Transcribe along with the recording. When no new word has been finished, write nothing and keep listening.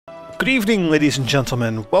Good evening, ladies and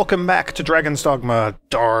gentlemen. Welcome back to Dragon's Dogma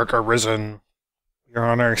Dark Arisen. We're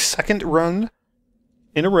on our second run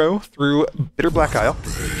in a row through Bitter Black Isle.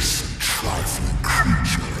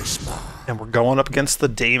 And we're going up against the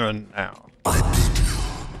Daimon now. I bid you,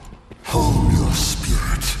 hone your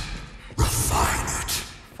spirit, refine it.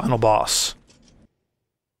 Final boss.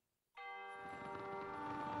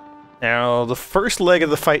 Now, the first leg of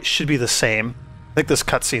the fight should be the same. I think this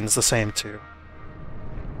cutscene's the same too.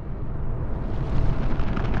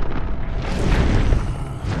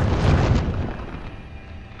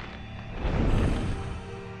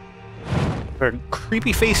 A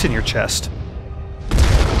creepy face in your chest.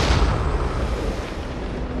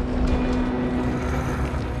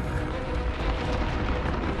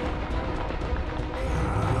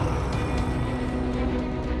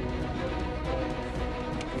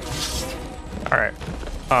 Alright.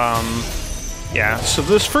 Yeah, so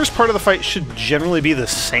this first part of the fight should generally be the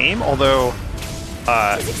same, although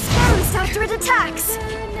It's exposed after it attacks.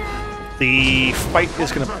 the fight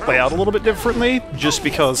is going to play out a little bit differently, just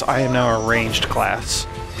because I am now a ranged class.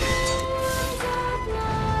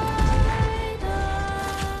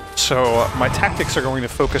 So my tactics are going to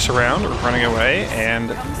focus around running away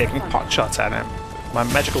and taking pot shots at him. My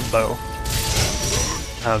magical bow.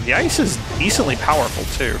 The ice is decently powerful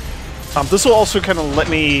too. This will also kind of let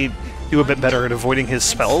me do a bit better at avoiding his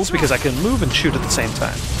spells, because I can move and shoot at the same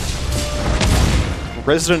time.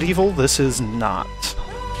 Resident Evil, this is not.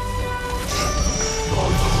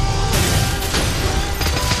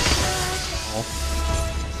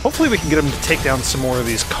 Hopefully we can get him to take down some more of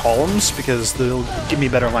these columns, because they'll give me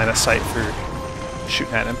better line of sight for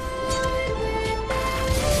shooting at him.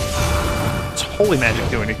 Does holy magic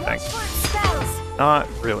do anything? Not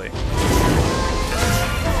really.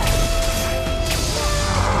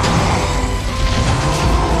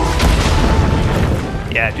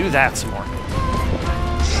 Yeah, do that some more.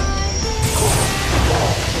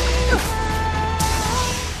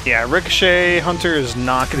 Yeah, Ricochet Hunter is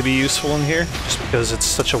not going to be useful in here, just because it's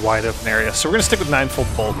such a wide open area. So we're going to stick with Ninefold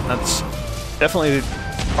Bolt. That's definitely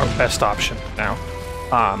our best option now.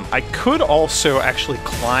 I could also actually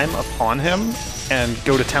climb upon him and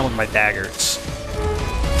go to town with my daggers.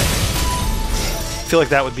 I feel like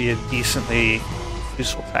that would be a decently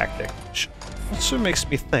useful tactic, which also makes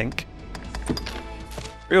me think.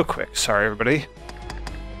 Real quick, sorry everybody.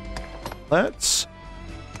 Let's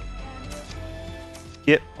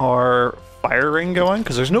get our fire ring going,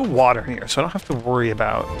 because there's no water here, so I don't have to worry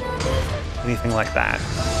about anything like that.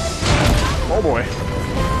 Oh boy.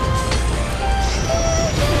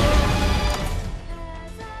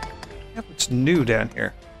 Yeah, what's new down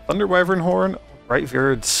here? Thunder Wyvern Horn, Bright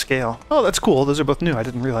Virid Scale. Oh, that's cool. Those are both new. I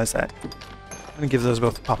didn't realize that. I'm gonna give those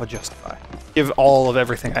both to Papa Justify. Give all of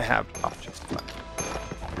everything I have to Papa Justify.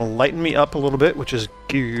 It'll lighten me up a little bit, which is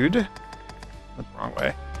good. Went the wrong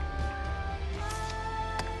way.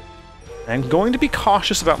 I'm going to be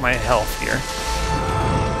cautious about my health here.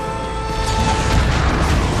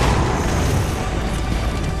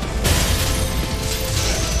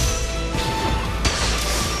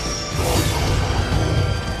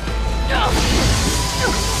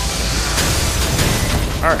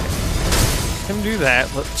 Alright. Can do that.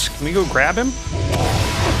 Can we go grab him?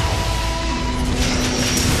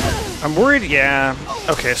 I'm worried, yeah.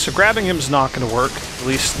 Okay, so grabbing him's not going to work. At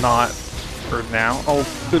least not for now. Oh,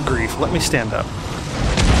 good grief. Let me stand up.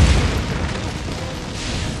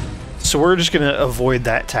 So we're just going to avoid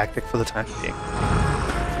that tactic for the time being.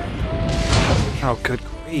 Oh, good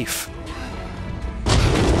grief.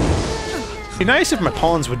 It'd be nice if my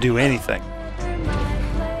pawns would do anything.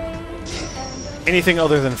 Anything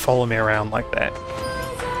other than follow me around like that.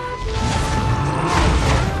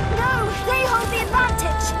 No, they hold the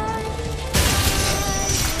advantage.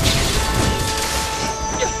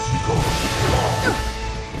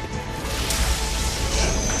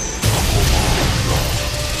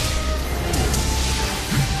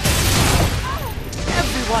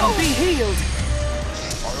 Everyone be healed.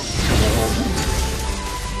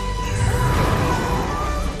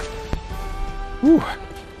 Whew.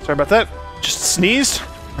 Sorry about that. Just sneezed.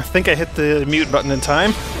 I think I hit the mute button in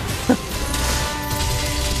time.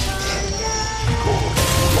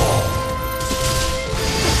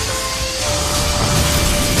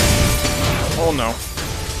 Oh no.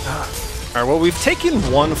 Alright, well, we've taken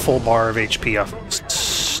one full bar of HP off of this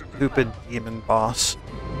stupid demon boss.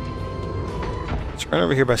 Let's run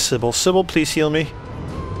over here by Sybil. Sybil, please heal me.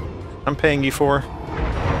 I'm paying you for.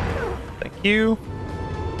 Thank you.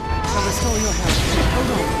 I'll restore your health.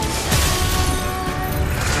 Hold on.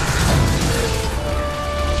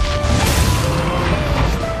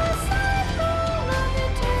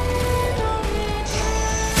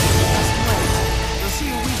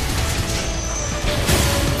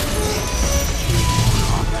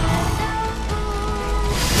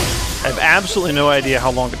 absolutely no idea how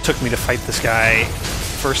long it took me to fight this guy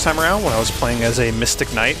first time around when I was playing as a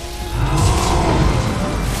Mystic Knight.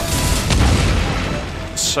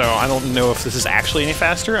 So I don't know if this is actually any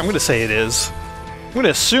faster. I'm going to say it is. I'm going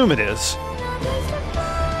to assume it is.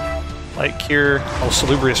 Like here, oh,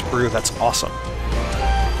 Salubrious Brew, that's awesome.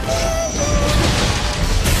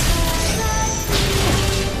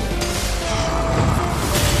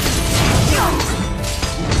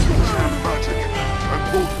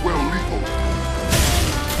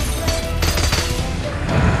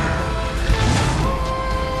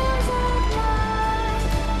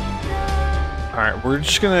 Alright, we're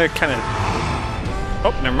just gonna kind of...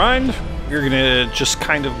 Oh, never mind. We're gonna just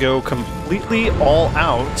kind of go completely all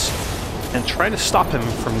out and try to stop him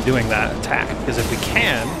from doing that attack. Because if we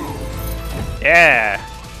can... Yeah!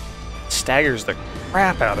 Staggers the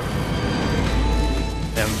crap out of him.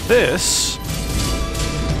 And this...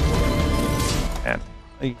 And,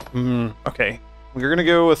 okay. We're gonna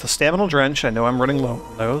go with a Stamina Drench. I know I'm running low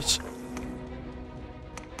on those.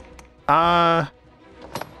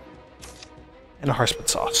 And a Harspin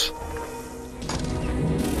Sauce.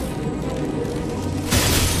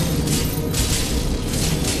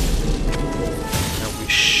 Now we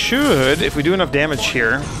should, if we do enough damage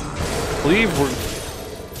here, I believe we're...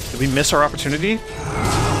 Did we miss our opportunity?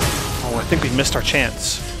 Oh, I think we missed our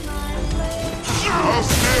chance. I'll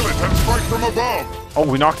scale it and strike from above. Oh,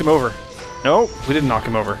 we knocked him over. No, we didn't knock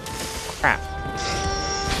him over. Crap.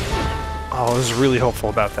 Oh, I was really hopeful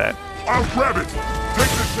about that. I'll grab it. Take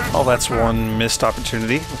the chance. Oh, that's one missed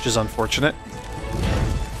opportunity, which is unfortunate.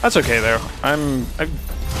 That's okay, though.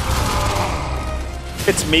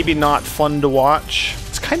 It's maybe not fun to watch.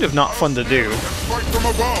 It's kind of not fun to do. Strike from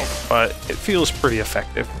above. But it feels pretty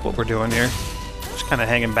effective, what we're doing here. Just kind of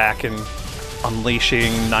hanging back and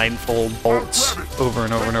unleashing ninefold bolts over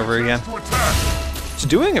and over and over again. To attack. It's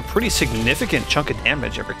doing a pretty significant chunk of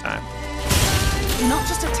damage every time. Do not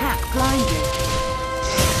just attack blindly.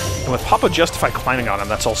 And with Papa Justify climbing on him,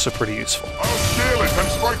 that's also pretty useful. I'll scale it and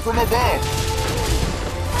strike from above.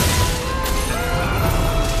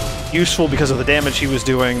 Useful because of the damage he was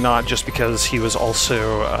doing, not just because he was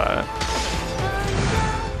also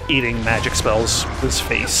eating magic spells with his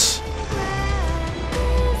face.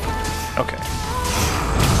 Okay.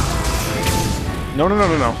 No.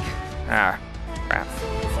 Ah, crap.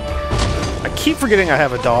 I keep forgetting I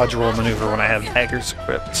have a dodge roll maneuver when I have daggers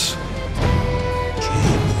equipped.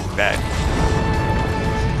 Bad.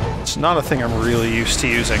 It's not a thing I'm really used to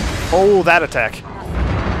using. Oh, that attack.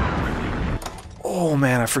 Oh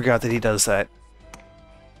man, I forgot that he does that.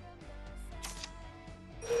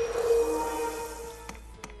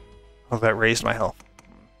 Oh, that raised my health.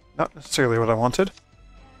 Not necessarily what I wanted.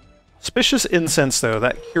 Auspicious Incense, though,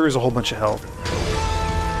 that cures a whole bunch of health.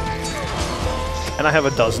 And I have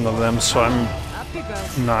a dozen of them, so I'm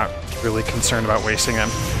not really concerned about wasting them.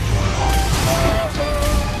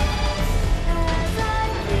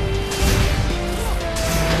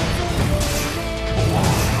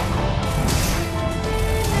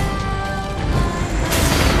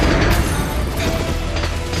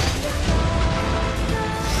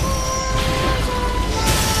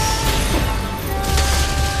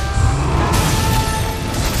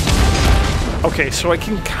 Okay, so I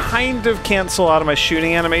can kind of cancel out of my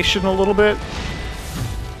shooting animation a little bit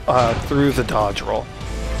through the dodge roll.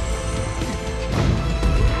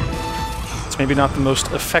 It's maybe not the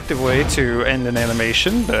most effective way to end an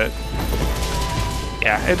animation, but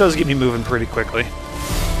yeah, it does get me moving pretty quickly.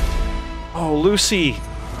 Oh, Lucy!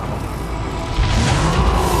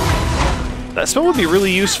 That spell would be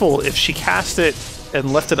really useful if she cast it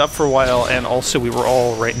and left it up for a while, and also we were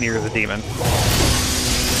all right near the demon.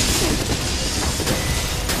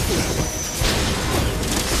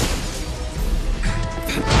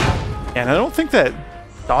 And I don't think that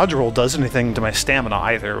dodge roll does anything to my stamina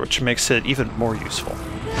either, which makes it even more useful.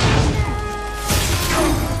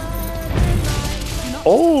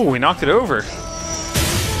 Oh, we knocked it over.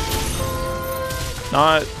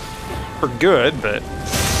 Not for good, but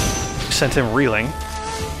we sent him reeling.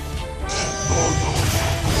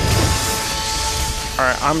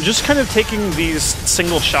 Alright, I'm just kind of taking these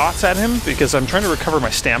single shots at him because I'm trying to recover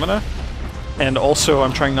my stamina. And also,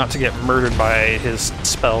 I'm trying not to get murdered by his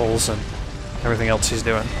spells and everything else he's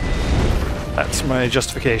doing. That's my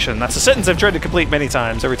justification. That's a sentence I've tried to complete many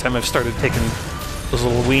times, every time I've started taking those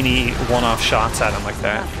little weenie one-off shots at him like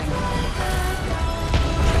that.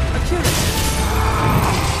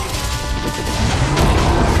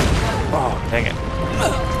 Oh, dang it.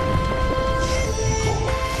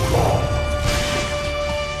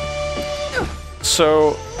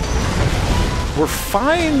 So, we're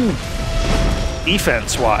fine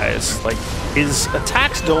defense-wise, like, his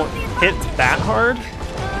attacks don't hit that hard.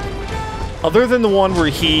 Other than the one where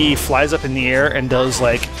he flies up in the air and does,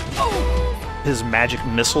 like, his magic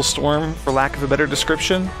missile storm, for lack of a better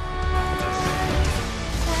description.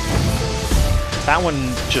 That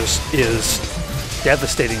one just is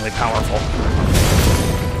devastatingly powerful.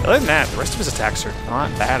 Other than that, the rest of his attacks are not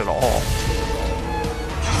bad at all.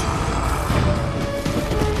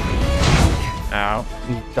 Ow.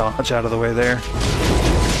 Dodge out of the way there.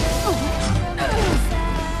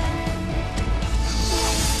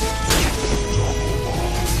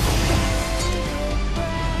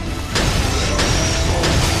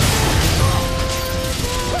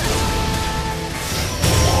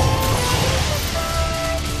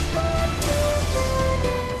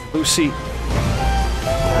 Lucy.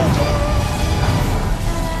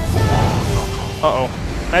 Uh-oh.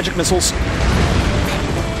 Magic missiles.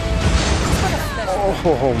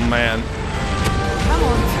 Oh, man. Come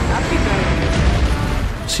on, happy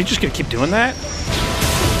birthday. Is he just gonna keep doing that?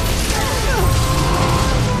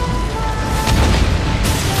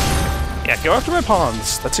 Yeah, go after my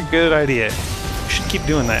pawns. That's a good idea. You should keep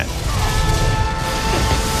doing that.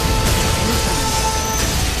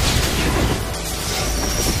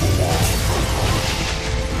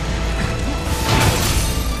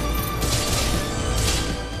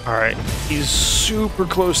 Alright, he's super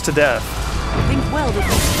close to death. Think well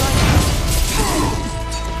before striking.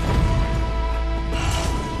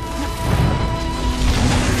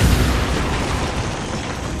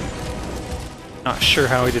 Not sure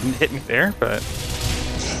how he didn't hit me there, but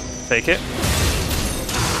take it.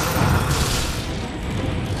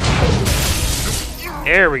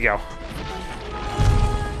 There we go.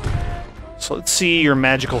 So let's see your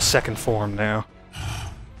magical second form now.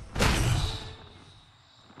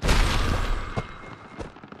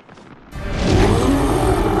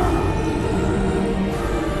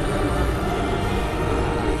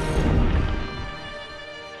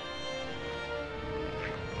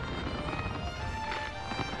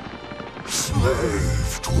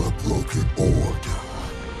 Slave to a broken order,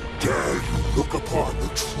 dare you look upon the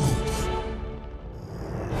truth?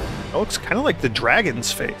 That looks kind of like the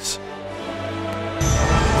dragon's face.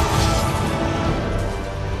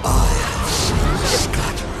 I have seen the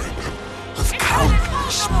scattering of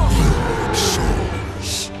countless myriad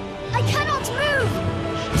souls. I cannot move!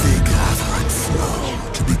 They gather and flow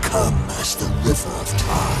to become as the river of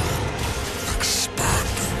time,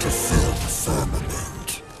 expanding to fill the firmament.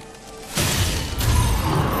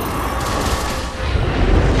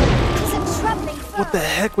 What the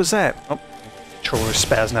heck was that? Oh, controller's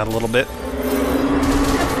spazzing out a little bit.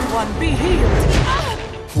 Everyone be healed.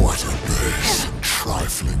 What a base and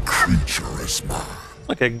trifling creature is man.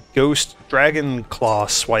 Like a ghost dragon claw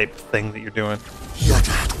swipe thing that you're doing. Yet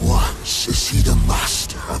at once is he the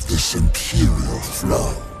master of this imperial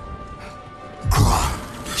flow.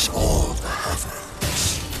 Grand is all the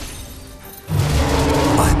heavens.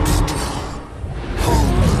 I bid you,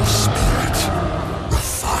 hold your spirit,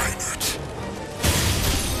 refine it.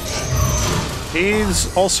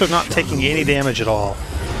 He's also not taking any damage at all.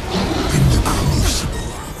 In the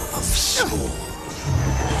crucible of soul.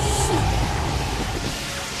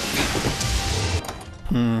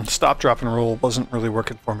 Stop, drop, and roll wasn't really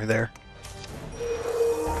working for me there.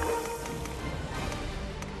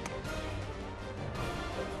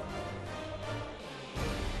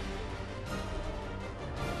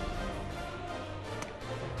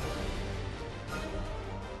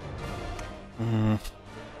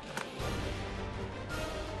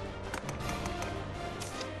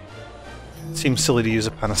 Seems silly to use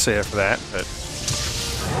a panacea for that, but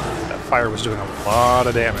that fire was doing a lot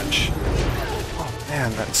of damage. Oh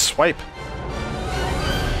man, that swipe.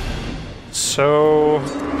 So,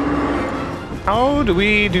 how do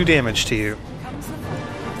we do damage to you?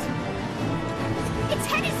 Its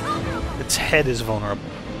head is vulnerable! Its head is vulnerable.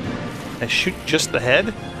 I shoot just the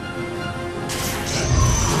head?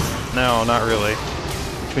 No, not really.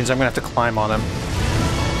 Which means I'm gonna have to climb on him.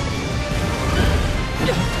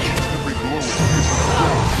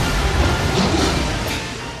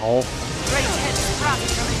 Oh.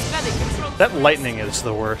 That lightning is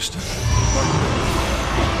the worst.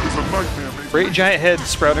 Great giant head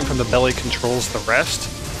sprouting from the belly controls the rest.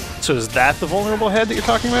 So is that the vulnerable head that you're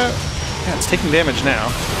talking about? Yeah, it's taking damage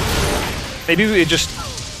now. Maybe it just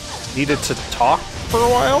needed to talk for a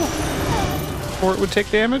while before it would take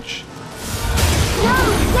damage? No,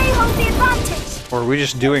 they hold the advantage! Or are we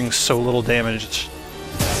just doing so little damage?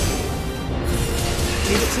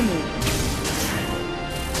 Give it to me.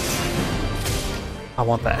 I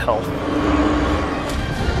want that health.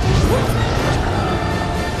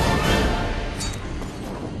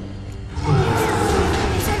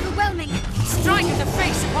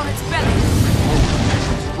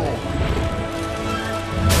 its belly.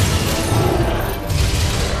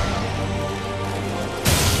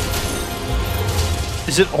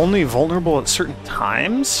 Is it only vulnerable at certain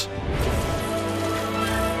times?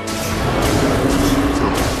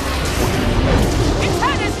 Its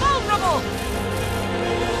head is vulnerable!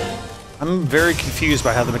 I'm very confused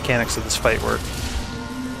by how the mechanics of this fight work.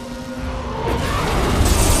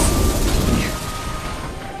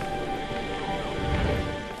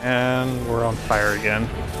 And we're on fire again.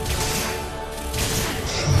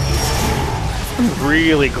 I'm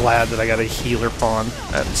really glad that I got a healer pawn.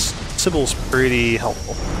 That's Sybil's pretty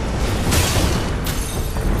helpful.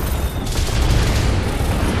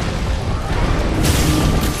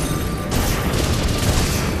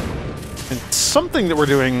 And something that we're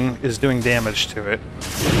doing is doing damage to it.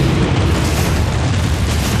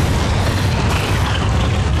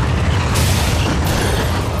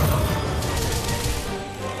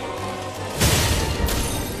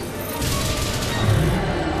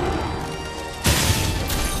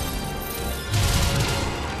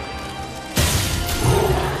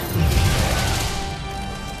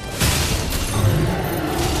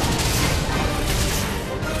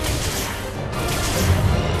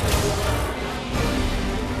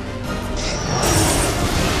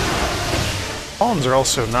 Pawns are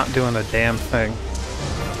also not doing a damn thing.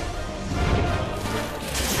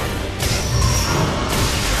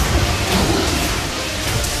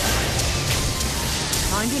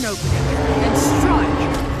 Find an opening and strike.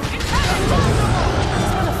 It's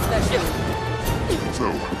not a pleasure. So,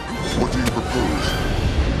 what do you propose?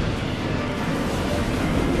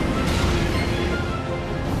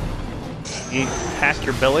 You hack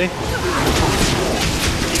your belly.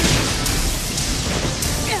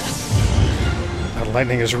 That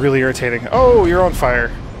lightning is really irritating. Oh, you're on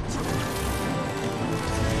fire.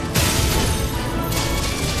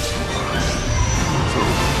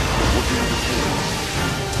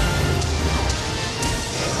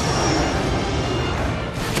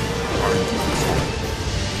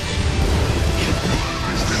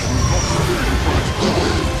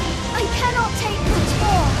 I cannot take much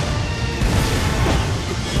more.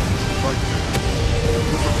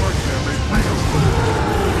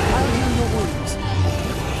 I'll heal your wounds.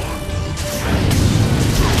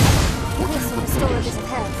 This will restore a bit of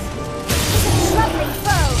health. It's a troubling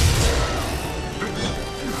foe.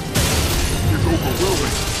 It's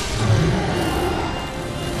overwhelming.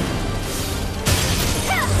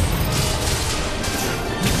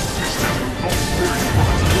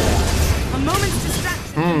 A moment's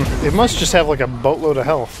distraction. It must just have like a boatload of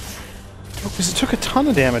health. Oh, because it took a ton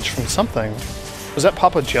of damage from something. Was that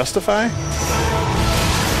Papa Justify?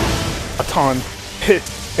 A ton.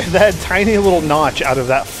 That tiny little notch out of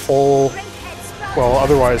that full, well,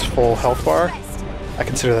 otherwise full health bar, I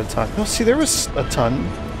consider that a ton. No, see, there was a ton.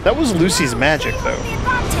 That was Lucy's magic, though.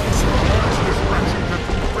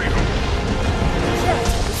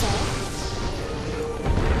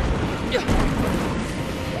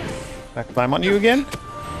 Can I climb on you again?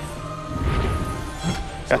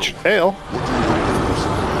 Got your tail.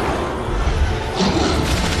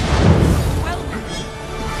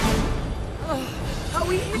 Are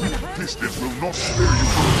we even hurt? Distance will not spare you.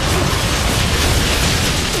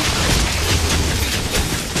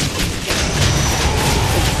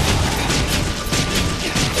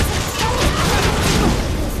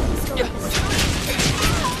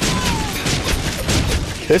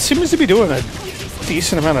 It seems to be doing a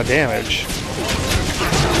decent amount of damage.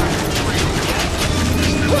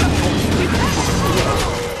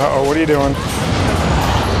 Uh-oh, what are you doing?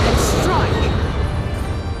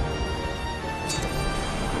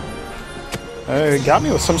 It got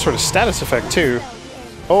me with some sort of status effect, too.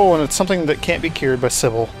 Oh, and it's something that can't be cured by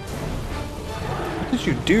Sybil. What did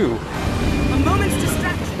you do? A moment's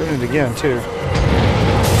distraction. Doing it again, too.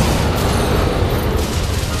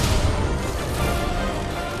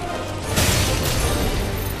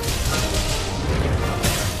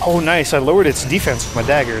 Oh, nice. I lowered its defense with my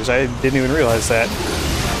daggers. I didn't even realize that.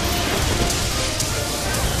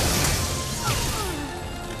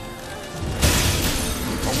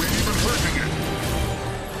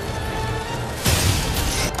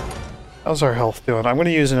 How's our health doing? I'm going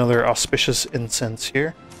to use another auspicious incense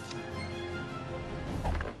here.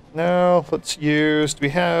 No, let's use... Do we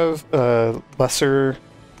have a lesser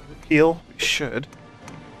heal? We should.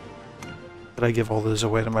 Did I give all those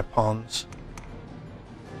away to my pawns?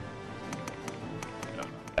 No,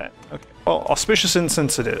 not that. Okay. Well, auspicious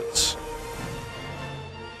incense it is.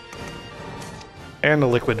 And a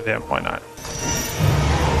liquid vamp, why not?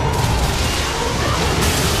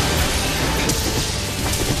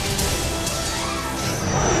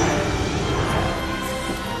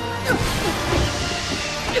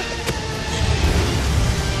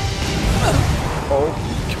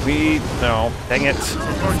 No. Dang it.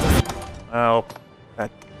 Oh.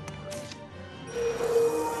 That...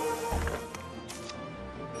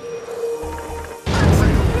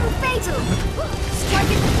 Fatal!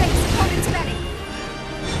 Strike in the face upon its belly.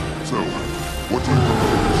 So, what do you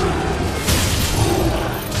propose?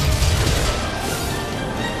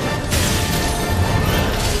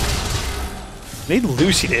 Need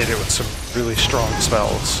Lucy to hit it with some really strong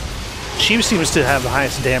spells. She seems to have the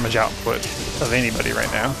highest damage output of anybody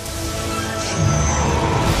right now.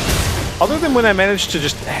 Other than when I managed to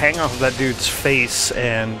just hang off of that dude's face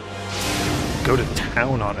and go to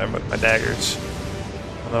town on him with my daggers.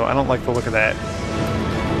 Although I don't like the look of that.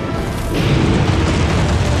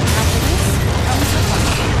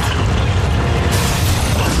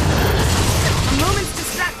 A moment's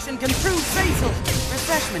distraction can prove fatal.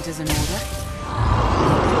 Refreshment is in order.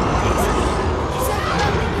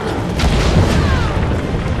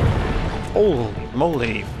 Holy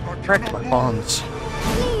moly. Cracked my bonds.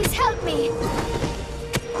 Please help me. I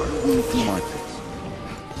will do my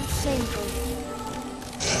best. Shameful.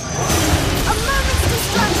 A moment's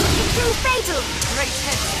distraction can prove fatal. Great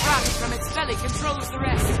head sprung from its belly controls the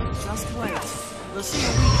rest. Just wait. We'll see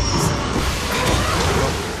your weakness.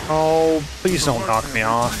 Oh, please don't knock me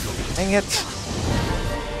off. Dang it.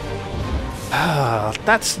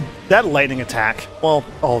 That lightning attack. Well,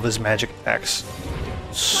 all of his magic attacks.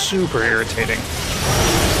 Super irritating.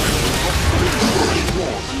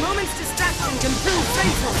 A moment's distraction can prove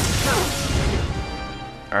fatal.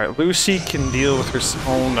 Alright, Lucy can deal with her...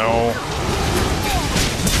 Oh no.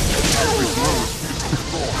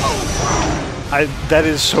 That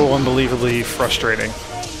is so unbelievably frustrating.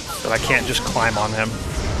 That I can't just climb on him.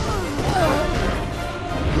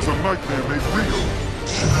 Is a nightmare made real?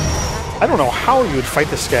 I don't know how you would fight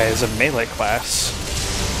this guy as a melee class.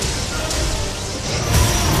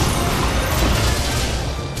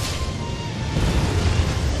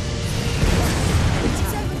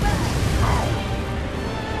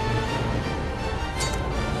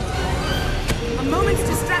 A moment's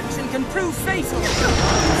distraction can prove fatal. So,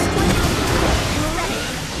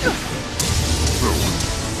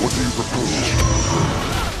 what do you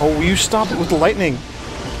propose? Oh, will you stop it with the lightning?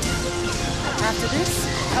 After this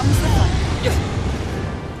comes the fun.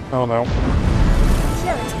 Oh no.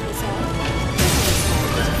 Purity reserve.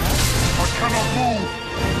 I cannot move!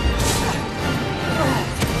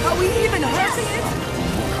 Are we even hurting it?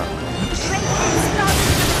 Great head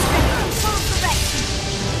starting from its belly controls the rest.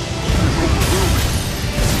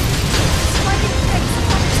 Strike in the face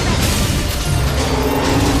upon its belly.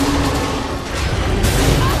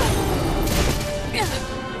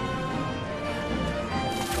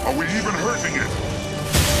 Are we even hurting it?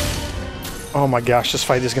 Oh my gosh, this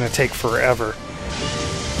fight is going to take forever.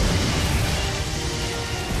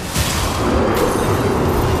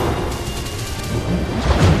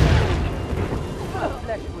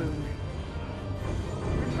 Flesh wound.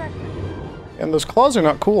 And those claws are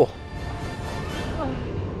not cool.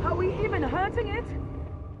 Are we even hurting it?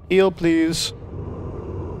 Heal, please.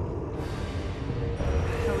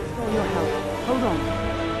 I'll restore your health. Hold on.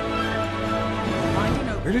 Find an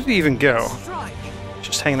opening. Where did he even go? Strike.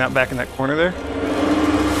 Just hanging out back in that corner there?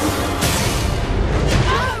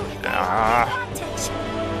 Ah. Advantage.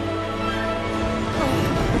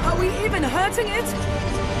 Are we even hurting it?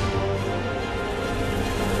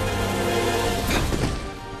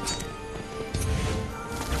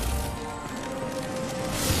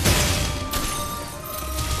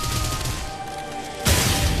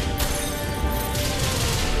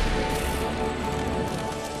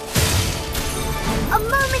 A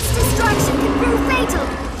moment's distraction can prove fatal.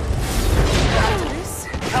 After this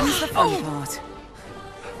comes the fun part.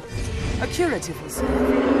 A curative will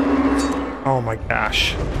serve. Oh my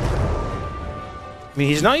gosh. I mean,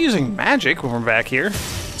 he's not using magic when we're back here.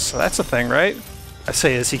 So that's a thing, right? I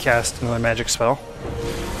say as he casts another magic spell.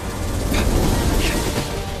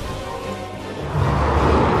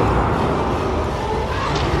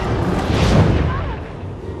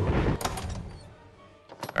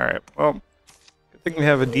 Alright, well, good thing we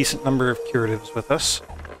have a decent number of curatives with us.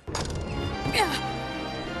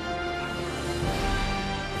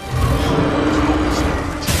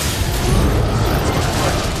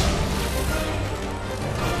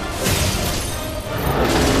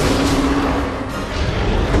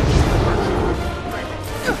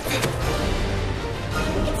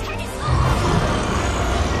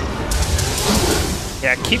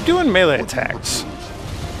 Yeah, keep doing melee attacks.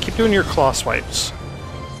 Keep doing your claw swipes.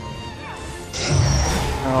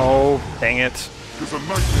 Oh, dang it. Is a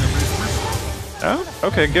nightmare made real? Oh,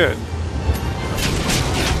 okay, good.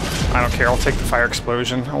 I don't care, I'll take the fire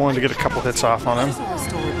explosion. I wanted to get a couple hits off on him. This'll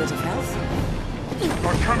restore a bit of health.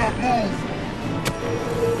 I cannot move!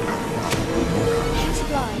 Much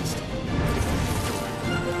obliged.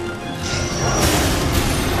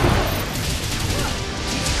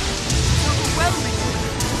 Overwhelming.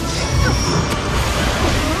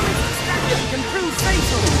 Distraction can prove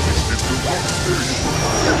fatal.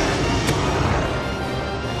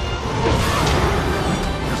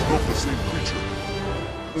 It's not the same creature.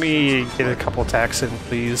 Let me get a couple attacks in,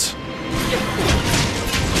 please.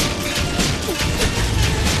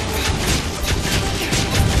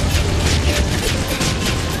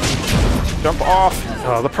 Jump off!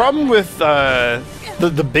 The problem with,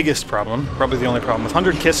 the biggest problem, probably the only problem with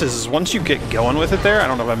 100 Kisses is once you get going with it there, I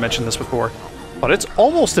don't know if I mentioned this before, but it's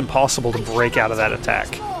almost impossible to break out of that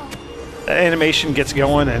attack. The animation gets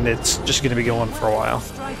going and it's just going to be going for a while.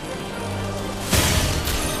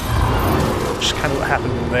 Which is kind of what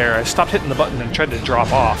happened there. I stopped hitting the button and tried to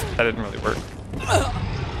drop off, but that didn't really work.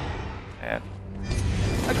 Man.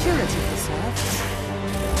 A curative reserve.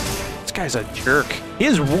 This guy's a jerk. He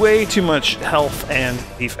has way too much health and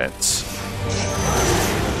defense.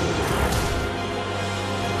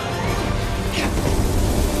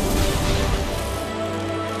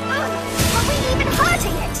 Are we even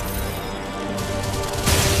hurting it?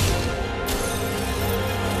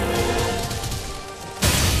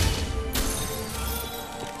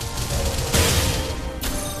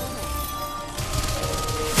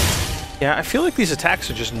 Yeah, I feel like these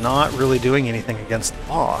attacks are just not really doing anything against the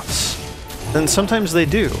boss. Then sometimes they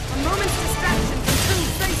do. A moment's distraction can prove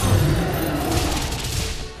fatal.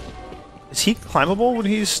 Is he climbable when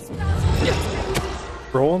he's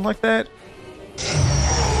rolling like that? It's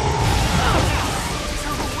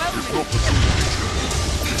overwhelming.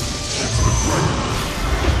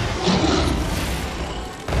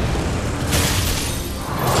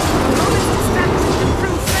 Moment's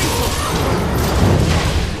distraction can prove fatal.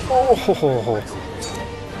 Oh.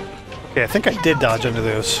 Okay, I think I did dodge under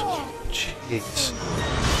those. Jeez.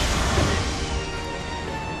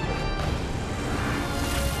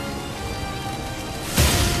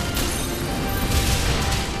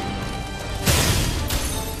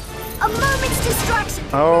 A moment's distraction.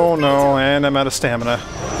 Oh no, and I'm out of stamina.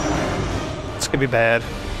 It's gonna be bad.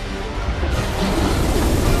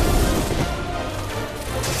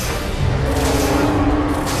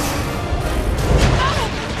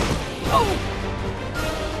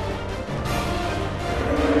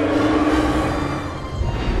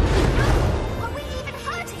 Are we even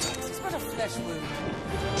hurting it? It's but a flesh wound.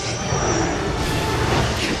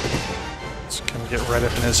 Just gonna get right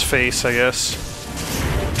up in his face, I guess.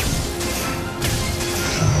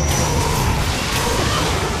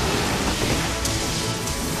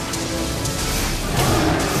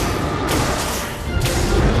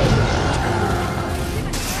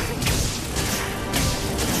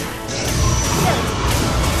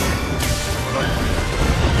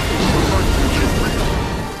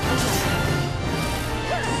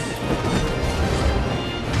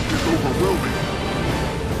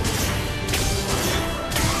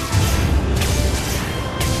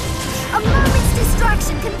 A moment's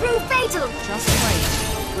distraction can prove fatal. Just wait.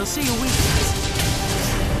 We'll see your weakness.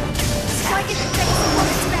 Strike at the face when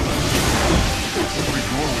it's ready.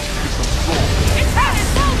 Its head is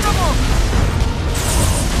vulnerable!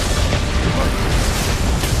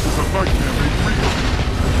 It's a nightmare made real.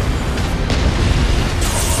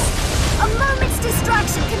 A moment's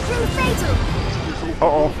distraction can prove fatal.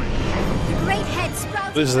 Uh-oh. The great head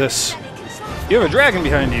sprouts. What is this? You have a dragon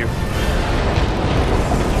behind you.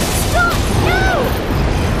 Stop! No!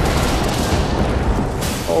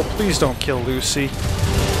 Oh, please don't kill Lucy.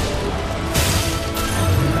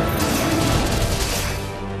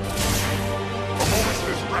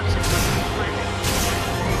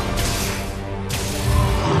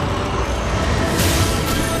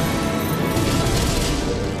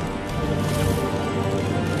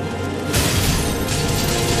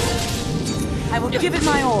 I will give it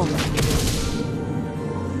my all.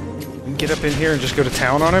 Get up in here and just go to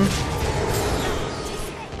town on him?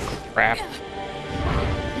 Crap.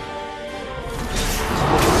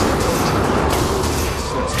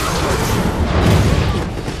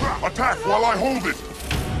 Attack while I hold it!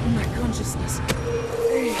 My consciousness.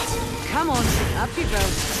 Come on, up you go.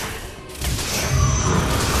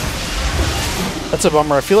 That's a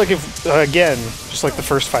bummer. I feel like if, again, just like the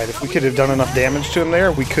first fight, if we could have done enough damage to him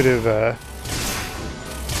there, we could have,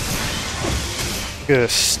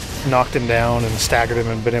 knocked him down and staggered him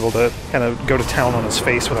and been able to kind of go to town on his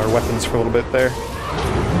face with our weapons for a little bit there.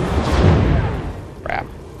 Crap.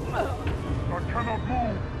 I cannot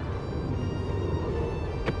move!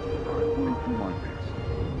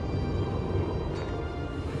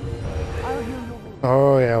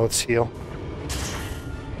 Oh yeah, let's heal.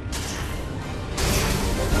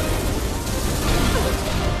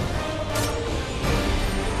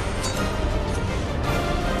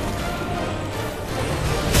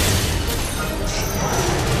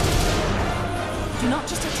 Do not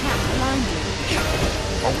just attack blindly.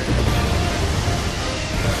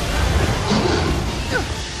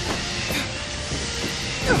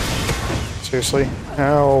 Seriously?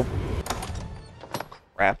 How?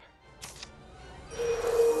 Crap.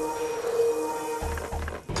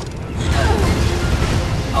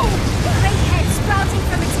 Great head sprouting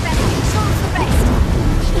from its belly. Shows the rest.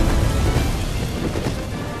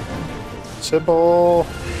 Sybil.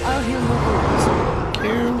 I'll heal your wounds. Thank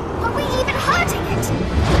you. Are we even hurting it?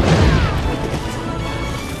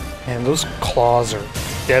 Man, those claws are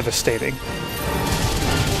devastating.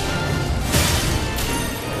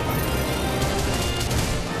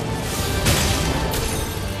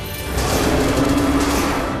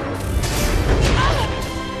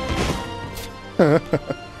 Are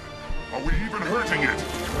we even hurting it?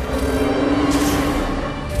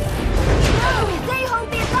 No, they hold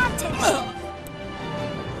the advantage.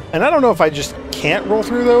 And I don't know if I just can't roll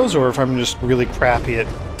through those or if I'm just really crappy at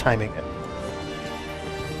timing it.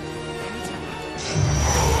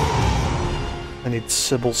 I need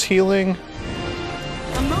Sybil's healing.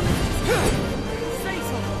 A moment. Say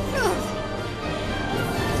so.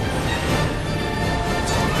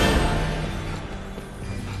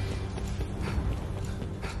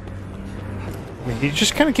 I mean, he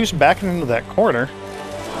just kind of keeps backing into that corner.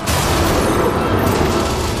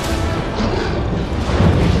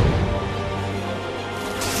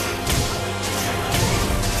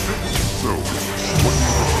 So,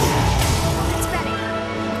 It's ready.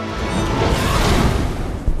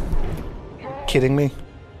 Kidding me?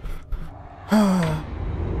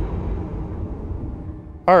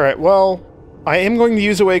 Alright, well, I am going to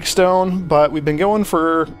use a Wake Stone, but we've been going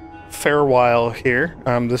for a fair while here.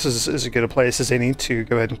 This is as good a place as any to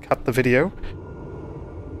go ahead and cut the video.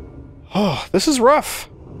 Oh, this is rough.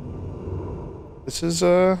 This is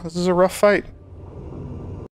a rough fight.